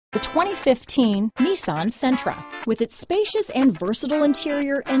The 2015 Nissan Sentra. With its spacious and versatile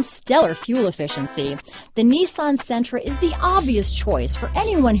interior and stellar fuel efficiency, the Nissan Sentra is the obvious choice for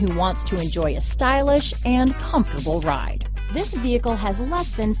anyone who wants to enjoy a stylish and comfortable ride. This vehicle has less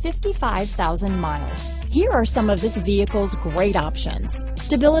than 55,000 miles. Here are some of this vehicle's great options: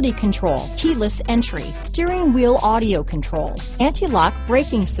 stability control, keyless entry, steering wheel audio controls, anti-lock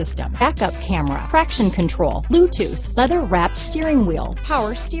braking system, backup camera, traction control, Bluetooth, leather-wrapped steering wheel,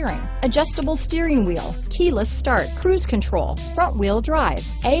 power steering, adjustable steering wheel, keyless start, cruise control, front-wheel drive,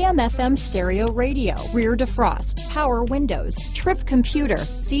 AM/FM stereo radio, rear defrost, power windows, trip computer,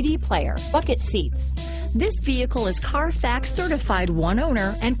 CD player, bucket seats. This vehicle is Carfax certified one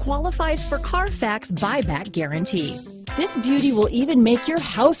owner and qualifies for Carfax buyback guarantee. This beauty will even make your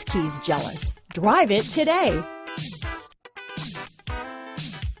house keys jealous. Drive it today.